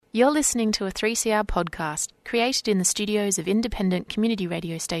You're listening to a 3CR podcast created in the studios of independent community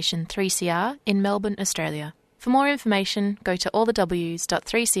radio station 3CR in Melbourne, Australia. For more information, go to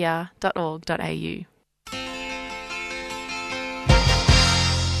allthews.3cr.org.au.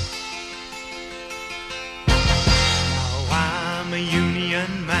 Now I'm a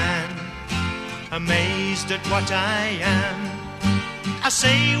union man, amazed at what I am. I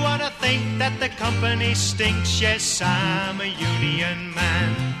say what I think, that the company stinks. Yes, I'm a union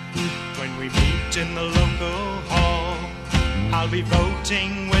man. When we meet in the local hall, I'll be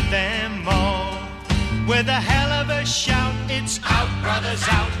voting with them all. With a hell of a shout, it's out, brothers,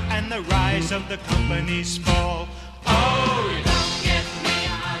 out, and the rise of the company's fall. Oh, you don't get me,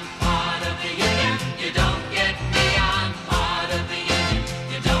 I'm part of the union. You don't get me, I'm part of the union.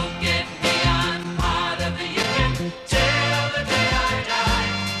 You don't get me, I'm part of the union. Till the day I die.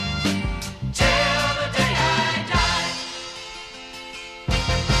 Till the day I die.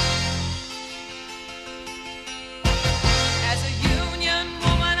 As a union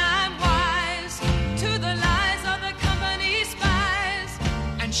woman, I'm wise to the lies of the company spies.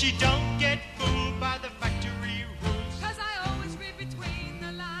 And she don't get fooled by the factory rules. 'Cause I always read between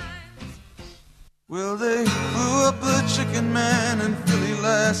the lines. Well, they blew up the chicken man in Philly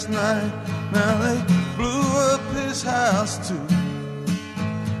last night. Now they blew up his house too.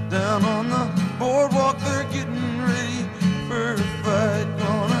 Down on the boardwalk, they're getting ready for a fight.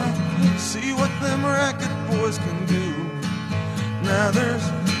 Gonna see what them racket boys can do. Now there's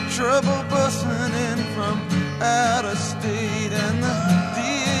trouble busting in from out of state, and the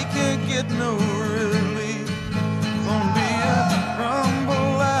DA can't get no relief. Gonna be a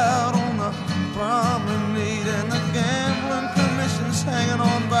rumble out on the promenade, and the gambling commission's hanging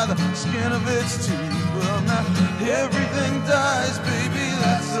on by the skin of its teeth. Well, now everything dies, baby,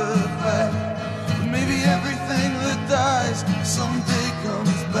 that's a fact. But maybe everything that dies someday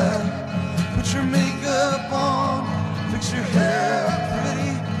comes back. Put your makeup on, fix your hair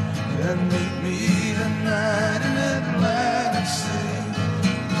pretty, and meet me tonight in Atlantic City.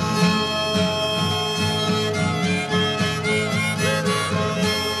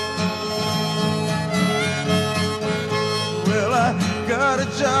 Well, I got a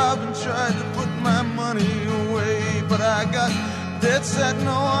job and tried to put my money away, but I got debts that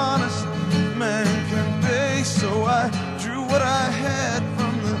no honest man can pay. So I drew what I had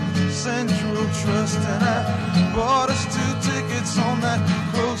from the Central Trust, and I bought us 2 tickets on that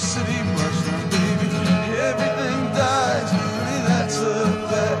Grove City bus. Now, baby, everything dies, honey, that's a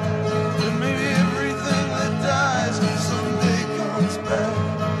fact. But maybe everything that dies someday comes back.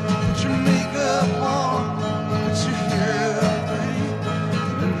 Put your makeup on, put your hair up pretty,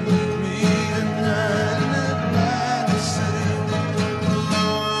 and meet me tonight in Atlantic City.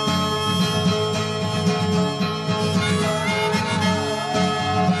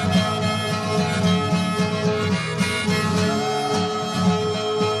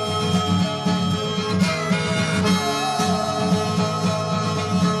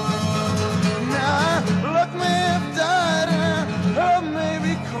 Now, luck may have died and her may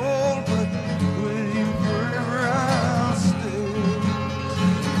be cold, but with you forever I'll stay.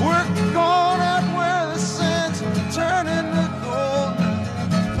 Work gone out where the sands turn into gold.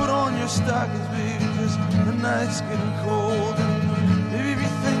 Put on your stockings, baby, 'cause the night's getting cold. And maybe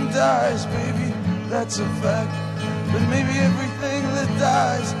everything dies, baby, that's a fact. But maybe everything that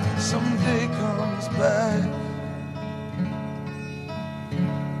dies someday comes back.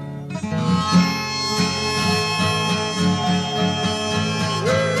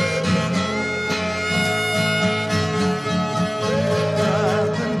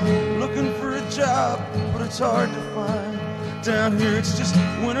 I've been looking for a job, but it's hard to find. Down here it's just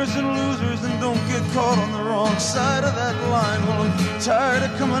winners and losers, and don't get caught on the wrong side of that line. Well, I'm tired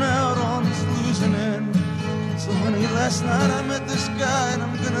of coming out on this losing end. So honey, last night I met this guy, and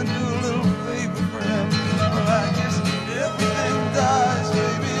I'm gonna do a little favor for him. Well, I guess everything dies,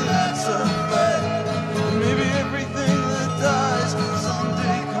 baby, that's a fact. But maybe everything that dies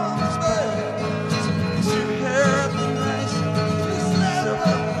someday comes back. So fix your hair up nice, fix yourself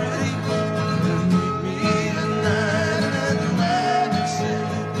up pretty, and meet me tonight in Atlantic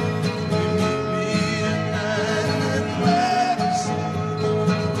City. Meet me tonight in Atlantic City.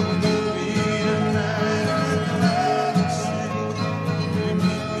 Meet me tonight in Atlantic City. Meet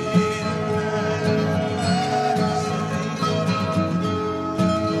me tonight in Atlantic City.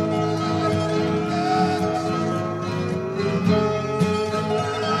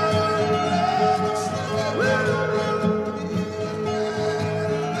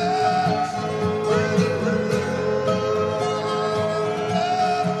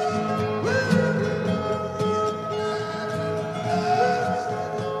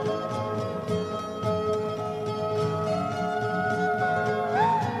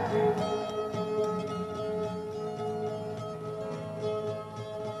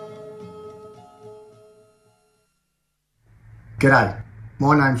 G'day,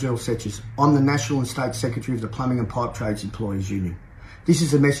 my name's Earl Setchers. I'm the National and State Secretary of the Plumbing and Pipe Trades Employees Union. This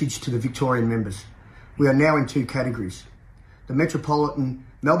is a message to the Victorian members. We are now in two categories. The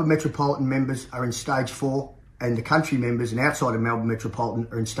Melbourne Metropolitan members are in Stage 4 and the country members and outside of Melbourne Metropolitan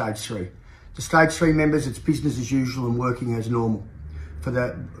are in Stage 3. The Stage 3 members, it's business as usual and working as normal. For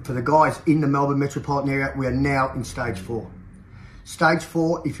the guys in the Melbourne Metropolitan area, we are now in Stage 4. Stage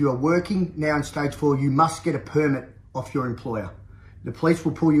 4, if you are working now in Stage 4, you must get a permit off your employer. The police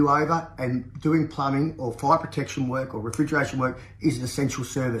will pull you over, and doing plumbing or fire protection work or refrigeration work is an essential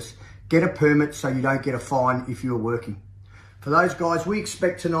service. Get a permit so you don't get a fine if you're working. For those guys, we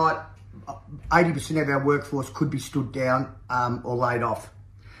expect tonight 80% of our workforce could be stood down or laid off.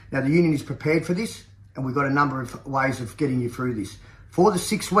 Now, the union is prepared for this, and we've got a number of ways of getting you through this. For the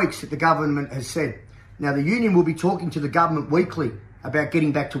 6 weeks that the government has said, now the union will be talking to the government weekly about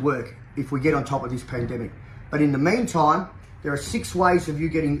getting back to work if we get on top of this pandemic. But in the meantime, there are 6 ways of you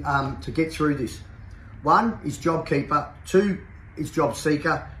getting to get through this. 1 is JobKeeper, 2 is Job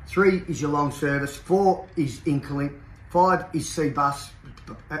Seeker, 3 is your long service, 4 is Incolink, 5 is CBus,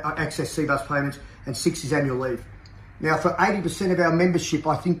 access CBus payments, and 6 is annual leave. Now, for 80% of our membership,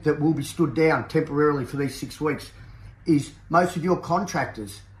 I think that will be stood down temporarily for these 6 weeks, is most of your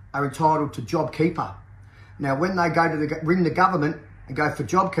contractors are entitled to JobKeeper. Now, when they go to ring the government and go for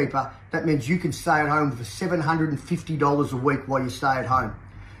JobKeeper, that means you can stay at home for $750 a week while you stay at home.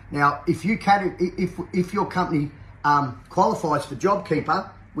 Now, if your company qualifies for JobKeeper,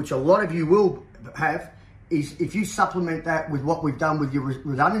 which a lot of you will have, is if you supplement that with what we've done with your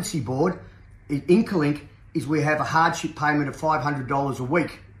redundancy board, Incolink, is we have a hardship payment of $500 a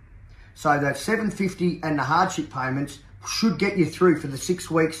week. So that $750 and the hardship payments should get you through for the 6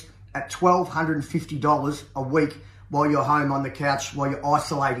 weeks at $1,250 a week while you're home on the couch, while you're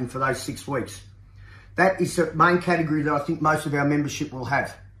isolating for those 6 weeks. That is the main category that I think most of our membership will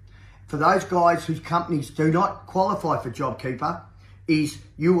have. For those guys whose companies do not qualify for JobKeeper, is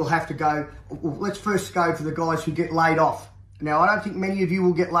you will have to go, well, let's first go for the guys who get laid off. Now, I don't think many of you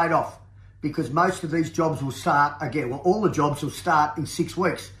will get laid off because most of these jobs will start again. Well, all the jobs will start in 6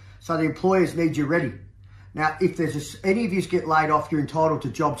 weeks. So the employers need you ready. Now, if there's any of you get laid off, you're entitled to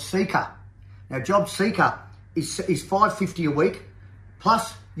Job Seeker. Now, Job Seeker is $550 a week,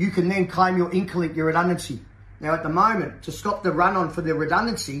 plus you can then claim your Incolink, your redundancy. Now, at the moment, to stop the run-on for the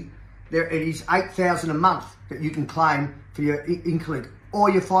redundancy, it is $8,000 a month that you can claim for your Incolink or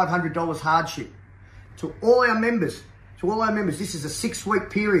your $500 hardship. To all our members, this is a 6-week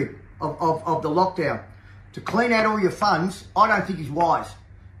period of the lockdown. To clean out all your funds, I don't think is wise.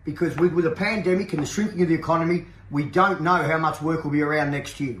 Because with the pandemic and the shrinking of the economy, we don't know how much work will be around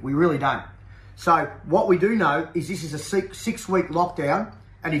next year. We really don't. So what we do know is this is a 6-week lockdown,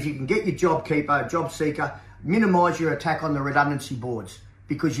 and if you can get your JobKeeper, Job Seeker, minimise your attack on the redundancy boards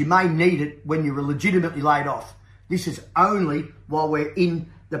because you may need it when you're legitimately laid off. This is only while we're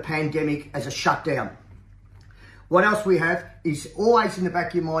in the pandemic as a shutdown. What else we have is always in the back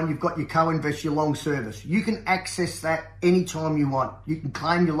of your mind, you've got your co-invest, your long service. You can access that anytime you want. You can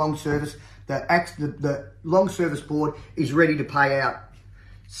claim your long service. The long service board is ready to pay out.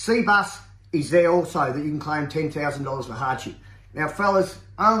 CBus is there also that you can claim $10,000 for hardship. Now, fellas,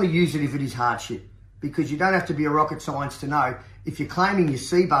 only use it if it is hardship because you don't have to be a rocket science to know if you're claiming your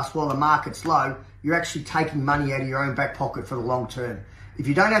CBus while the market's low, you're actually taking money out of your own back pocket for the long term. If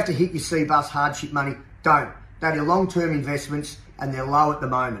you don't have to hit your CBus hardship money, don't. They're long-term investments and they're low at the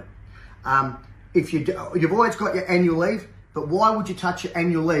moment. You've always got your annual leave, but why would you touch your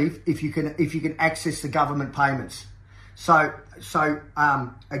annual leave if you can access the government payments? So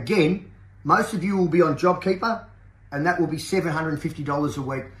again, most of you will be on JobKeeper, and that will be $750 a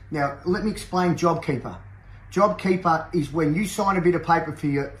week. Now, let me explain JobKeeper. JobKeeper is when you sign a bit of paper for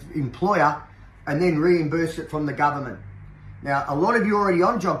your employer and then reimburse it from the government. Now, a lot of you are already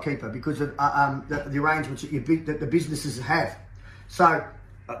on JobKeeper because of the arrangements that the businesses have. So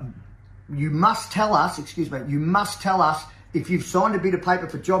you must tell us if you've signed a bit of paper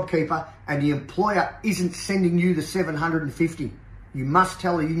for JobKeeper and the employer isn't sending you the $750. You must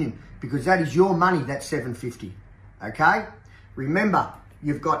tell the union because that is your money, that $750. Okay? Remember,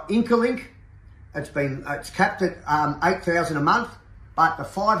 you've got Incolink. It's capped at $8,000 a month. But the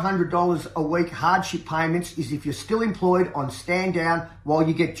 $500 a week hardship payments is if you're still employed on stand down while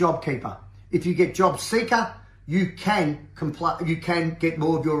you get JobKeeper. If you get Job Seeker, you can get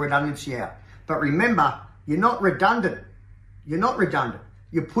more of your redundancy out. But remember, you're not redundant. You're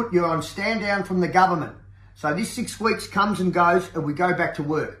on stand down from the government. So this 6 weeks comes and goes and we go back to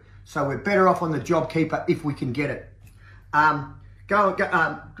work. So we're better off on the JobKeeper if we can get it.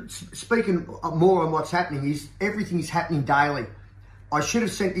 Speaking more on what's happening is everything is happening daily. I should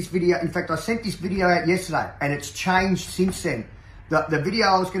have sent this video. In fact, I sent this video out yesterday, and it's changed since then. The video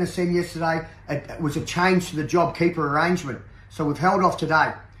I was going to send yesterday was a change to the JobKeeper arrangement. So we've held off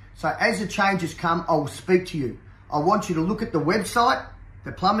today. So as the changes come, I will speak to you. I want you to look at the website,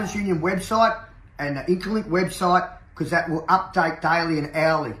 the Plumbers Union website, and the Interlink website, because that will update daily and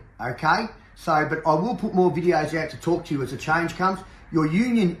hourly, okay? So, but I will put more videos out to talk to you as the change comes. Your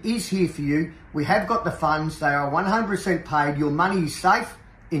union is here for you. We have got the funds. They are 100% paid. Your money is safe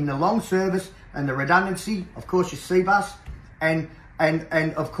in the long service and the redundancy, of course, your CBUS, and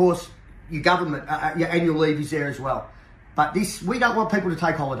of course, your government, your annual leave is there as well. But this, we don't want people to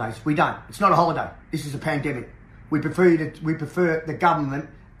take holidays. We don't. It's not a holiday. This is a pandemic. We prefer the government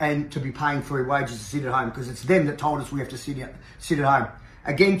and to be paying for your wages to sit at home, because it's them that told us we have to sit at home.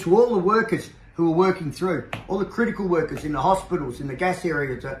 Again, to all the workers who are working through, all the critical workers in the hospitals, in the gas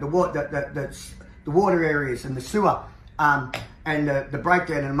areas, the water areas and the sewer, and the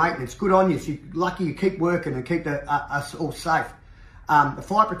breakdown and maintenance, good on you. So you're lucky you keep working and keep us all safe. The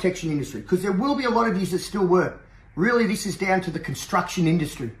fire protection industry, because there will be a lot of you that still work. Really, this is down to the construction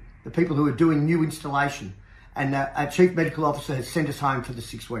industry, the people who are doing new installation. And our Chief Medical Officer has sent us home for the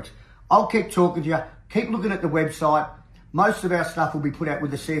 6 weeks. I'll keep talking to you. Keep looking at the website. Most of our stuff will be put out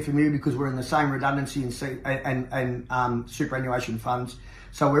with the CFMU because we're in the same redundancy and superannuation funds.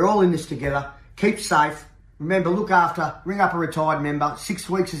 So we're all in this together. Keep safe. Remember, look after, ring up a retired member. 6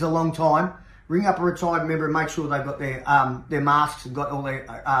 weeks is a long time. Ring up a retired member and make sure they've got their masks and got all their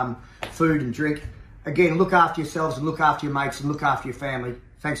food and drink. Again, look after yourselves and look after your mates and look after your family.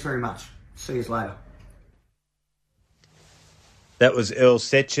 Thanks very much. See you later. That was Earl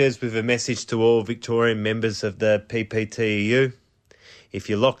Setches with a message to all Victorian members of the PPTEU. If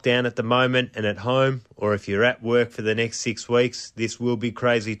you're locked down at the moment and at home, or if you're at work for the next 6 weeks, this will be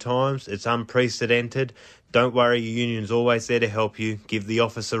crazy times. It's unprecedented. Don't worry, your union's always there to help you. Give the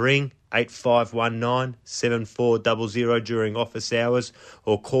office a ring, 8519 7400 during office hours,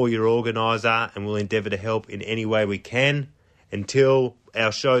 or call your organiser and we'll endeavour to help in any way we can. Until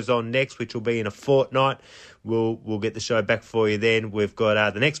our show's on next, which will be in a fortnight, we'll get the show back for you then. We've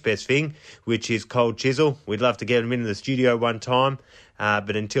got the next best thing, which is Cold Chisel. We'd love to get him into the studio one time,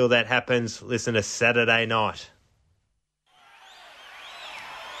 but until that happens, listen to Saturday Night.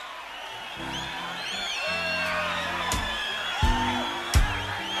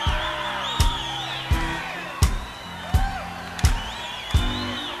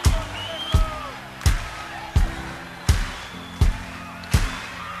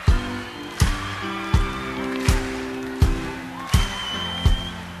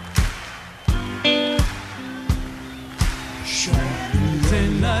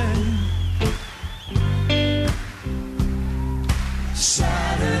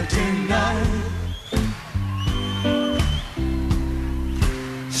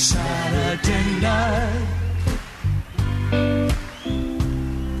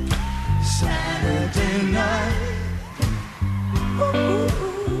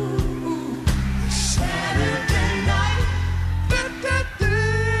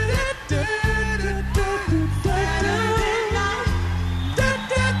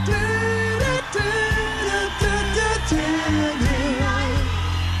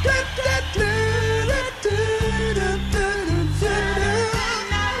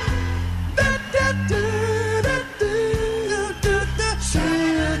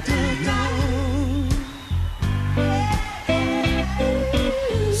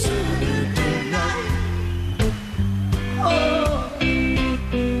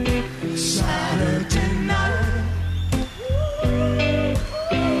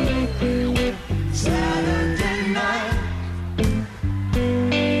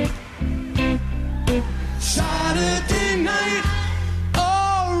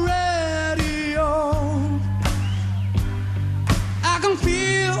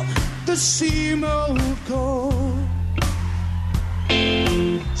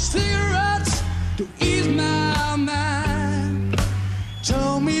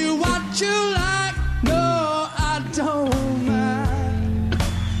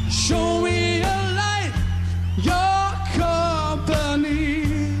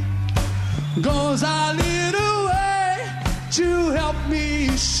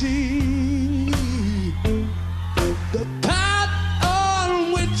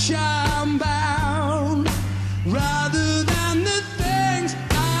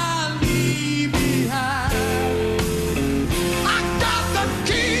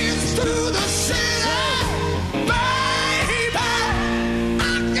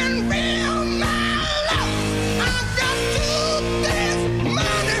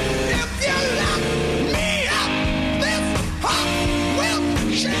 Well,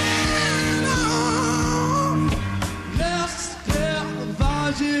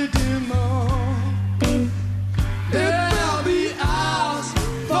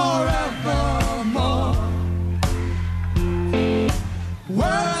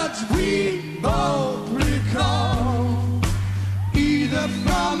 as we both recall, either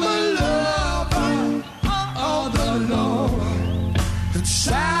from a lover or the Lord. That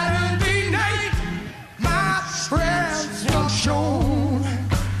Saturday night, my friends were shown.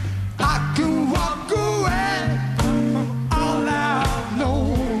 I can walk away all I've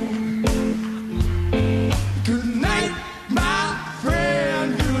known. Good night, my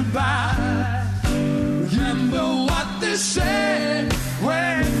friend, goodbye. Remember what they say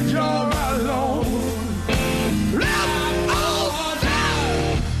when you're alone. Left all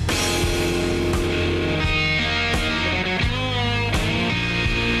down.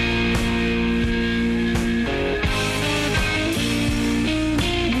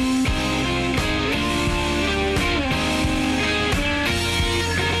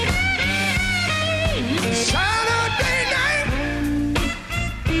 Saturday night.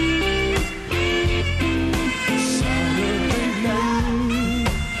 Saturday night.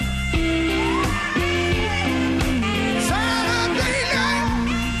 Saturday night.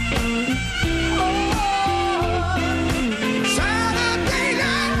 Oh, Saturday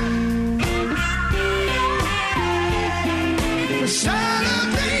night.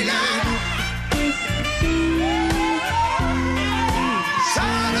 Saturday night.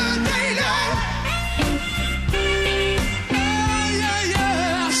 Saturday night. Yeah,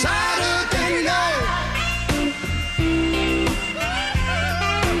 yeah, Saturday night.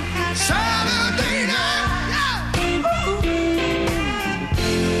 Saturday night.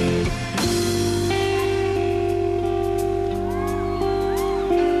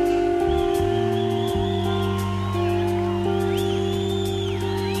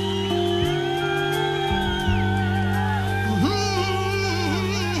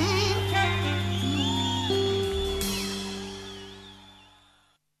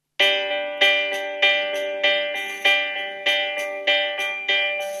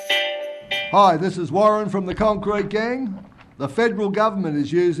 Hi, this is Warren from the Concrete Gang. The federal government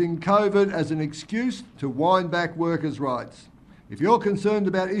is using COVID as an excuse to wind back workers' rights. If you're concerned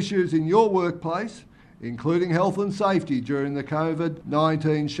about issues in your workplace, including health and safety during the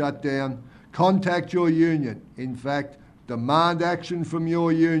COVID-19 shutdown, contact your union. In fact, demand action from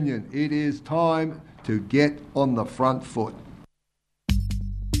your union. It is time to get on the front foot.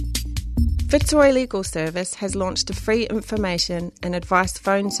 Fitzroy Legal Service has launched a free information and advice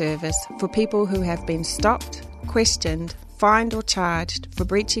phone service for people who have been stopped, questioned, fined or charged for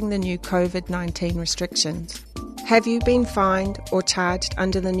breaching the new COVID-19 restrictions. Have you been fined or charged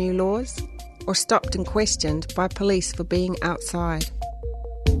under the new laws? Or stopped and questioned by police for being outside?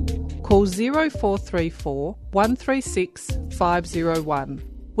 Call 0434 136 501.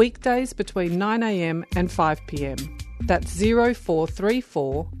 Weekdays between 9am and 5pm. That's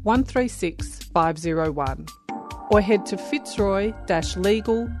 0434 136 501. Or head to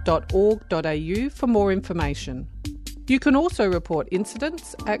fitzroy-legal.org.au for more information. You can also report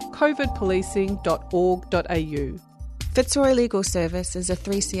incidents at covidpolicing.org.au. Fitzroy Legal Service is a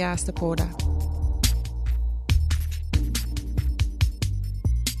 3CR supporter.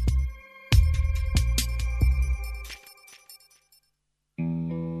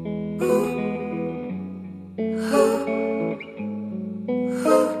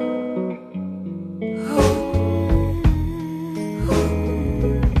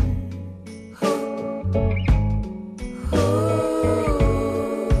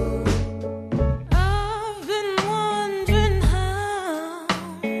 I've been wondering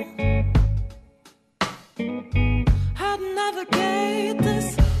how to navigate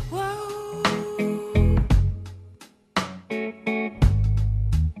this world.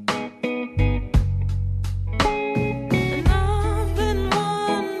 And I've been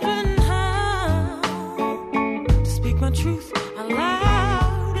wondering how to speak my truth out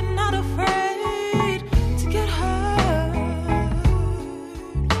loud and not afraid to get hurt.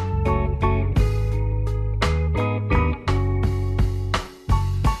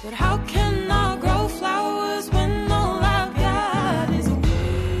 But how can I grow flowers when all I've got is weeds?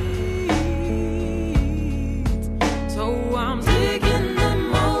 So I'm digging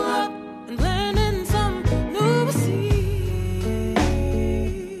them all up and planting some new seeds.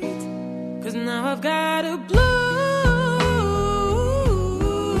 'Cause now I've got a blue.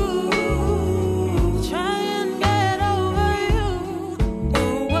 Try and get over you.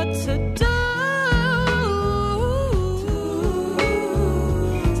 Know what to do.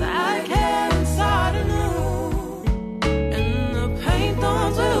 So I can start anew. And the paint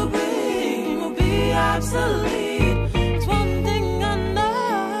thorns will be obsolete. It's one thing I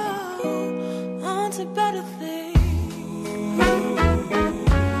know, on to better things.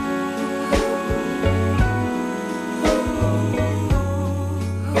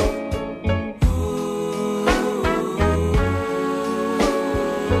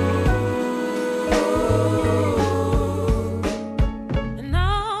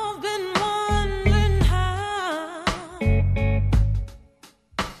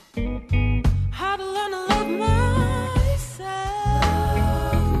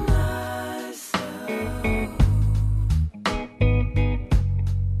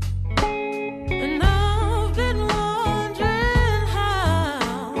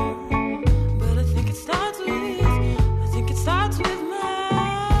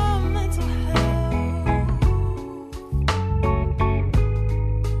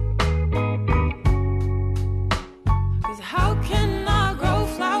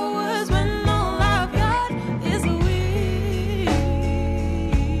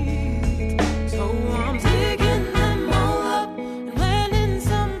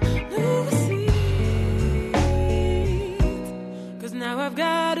 I've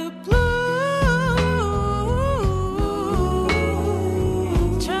got a blue.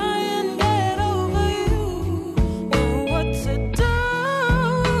 Try and get over you. Know what to do.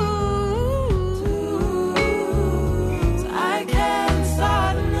 So I can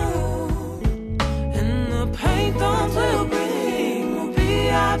start anew. And the paint thorns will bring will be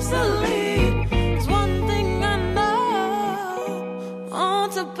obsolete. There's one thing I know.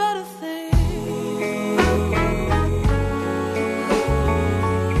 On's a better thing.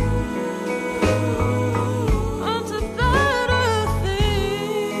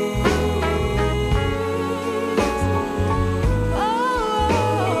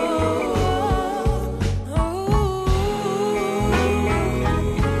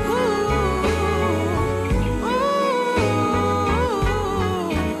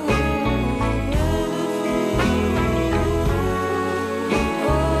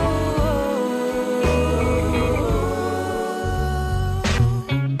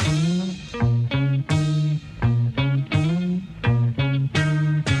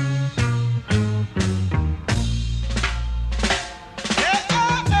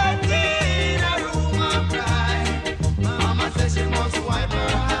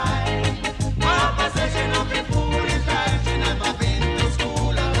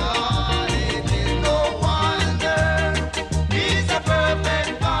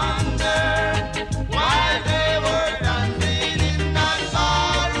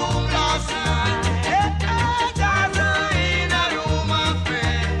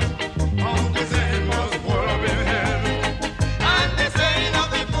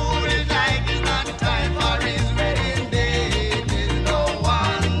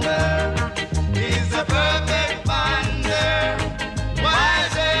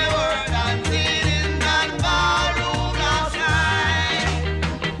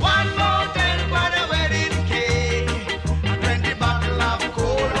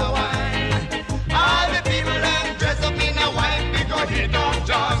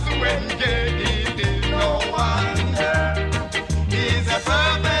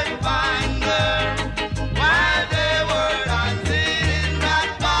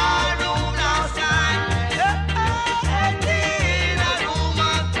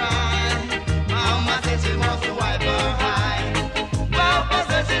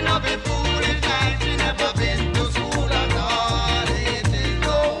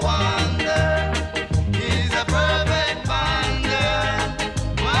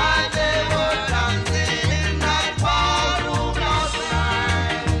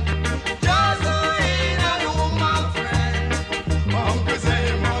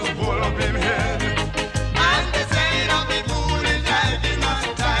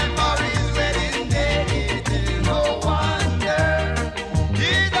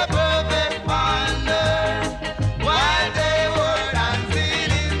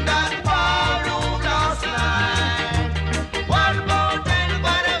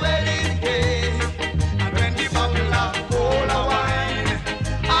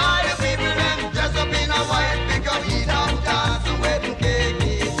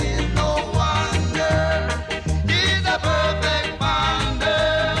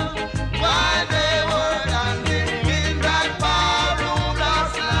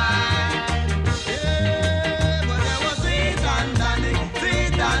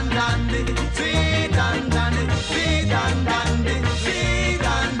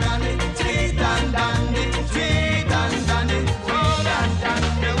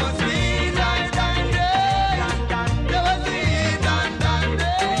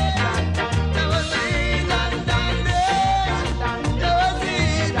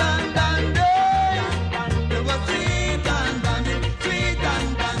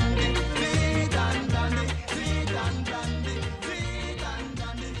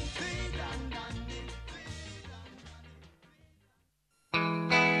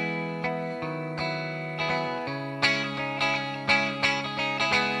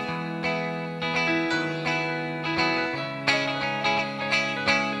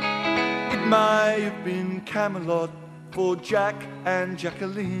 May have been Camelot for Jack and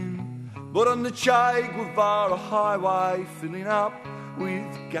Jacqueline, but on the Che Guevara highway filling up with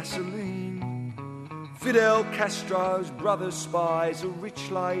gasoline. Fidel Castro's brother spies a rich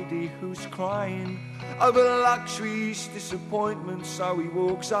lady who's crying over luxury's disappointment, so he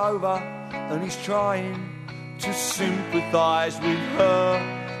walks over and he's trying to sympathise with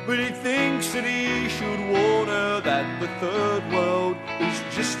her. But he thinks that he should warn her that the third world is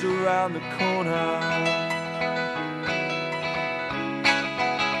just around the corner.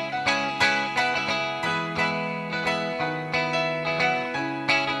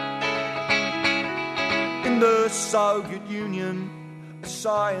 In the Soviet Union, a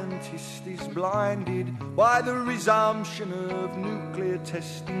scientist is blinded by the resumption of nuclear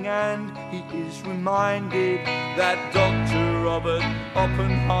testing, and he is reminded that Dr. Robert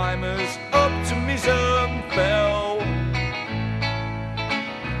Oppenheimer's optimism fell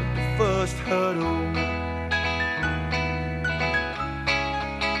at the first hurdle.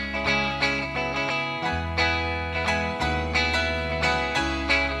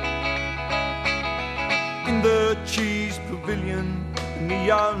 The cheese pavilion, and the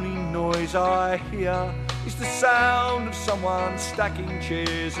only noise I hear is the sound of someone stacking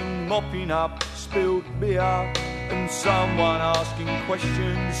chairs and mopping up spilled beer, and someone asking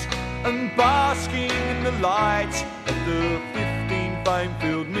questions and basking in the light of the 15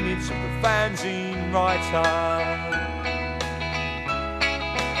 fame-filled minutes of the fanzine writer.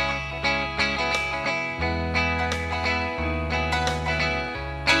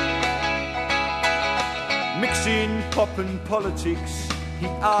 Mixing pop and politics, he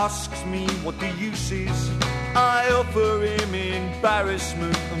asks me what the use is. I offer him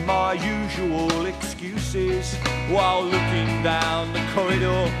embarrassment and my usual excuses, while looking down the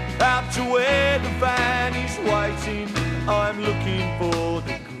corridor out to where the van is waiting. I'm looking for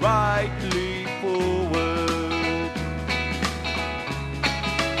the great leap forward.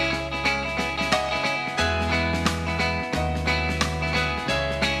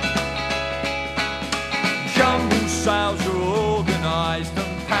 Jumble sales are organised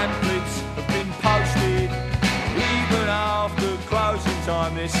and pamphlets have been posted. Even after closing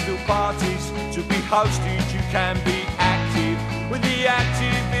time there's still parties to be hosted. You can be active when the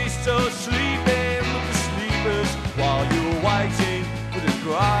activists are sleeping with the sleepers, while you're waiting for the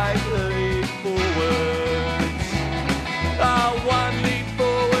great leap forwards. One leap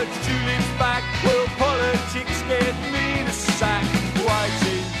forwards, 2 leaps back. Will politics get me the sack?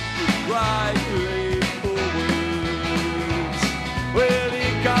 Waiting for the great leap forwards. Well,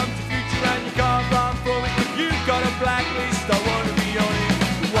 here comes the future and you can't run from it. If you've got a blacklist, I want to be on it.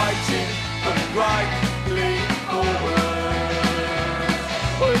 Waiting for the great leap forwards.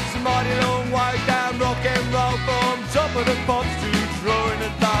 Well, it's a mighty long way down rock and roll, from top of the pops to drawing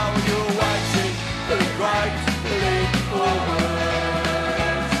the down. You're waiting for the great leap forwards.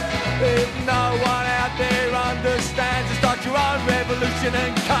 If no one out there understands, start your own revolution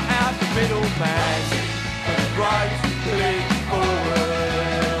and cut out the middleman. For the great leap forward.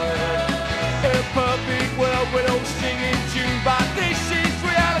 In a perfect world we'd all sing in tune, but this is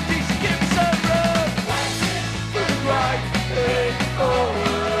reality, so give us a room. Waiting for the great leap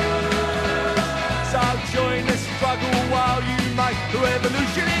forward. So join the struggle while you make the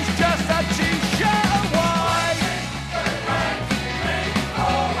revolution is just a t-shirt away. For the great leap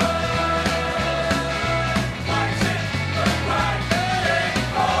forward. Waiting for the great leap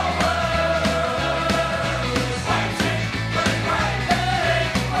forward. Waiting for the great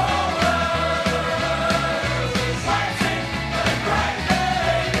leap forward. Waiting for the great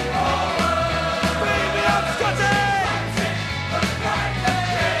leap forward. Bring me up, Scotty! Waiting for the great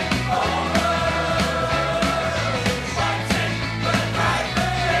leap forward. Waiting for the great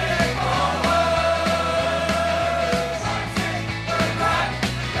leap forward. Waiting for the great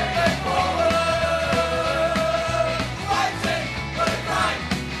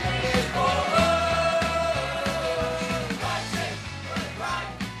leap forward. Waiting for the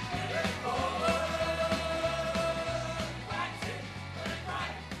great leap forward. Waiting for the great leap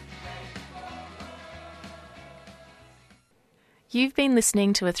forward. You've been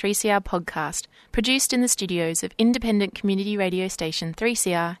listening to a 3CR podcast produced in the studios of independent community radio station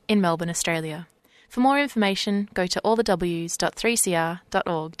 3CR in Melbourne, Australia. For more information, go to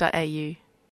allthews.3cr.org.au.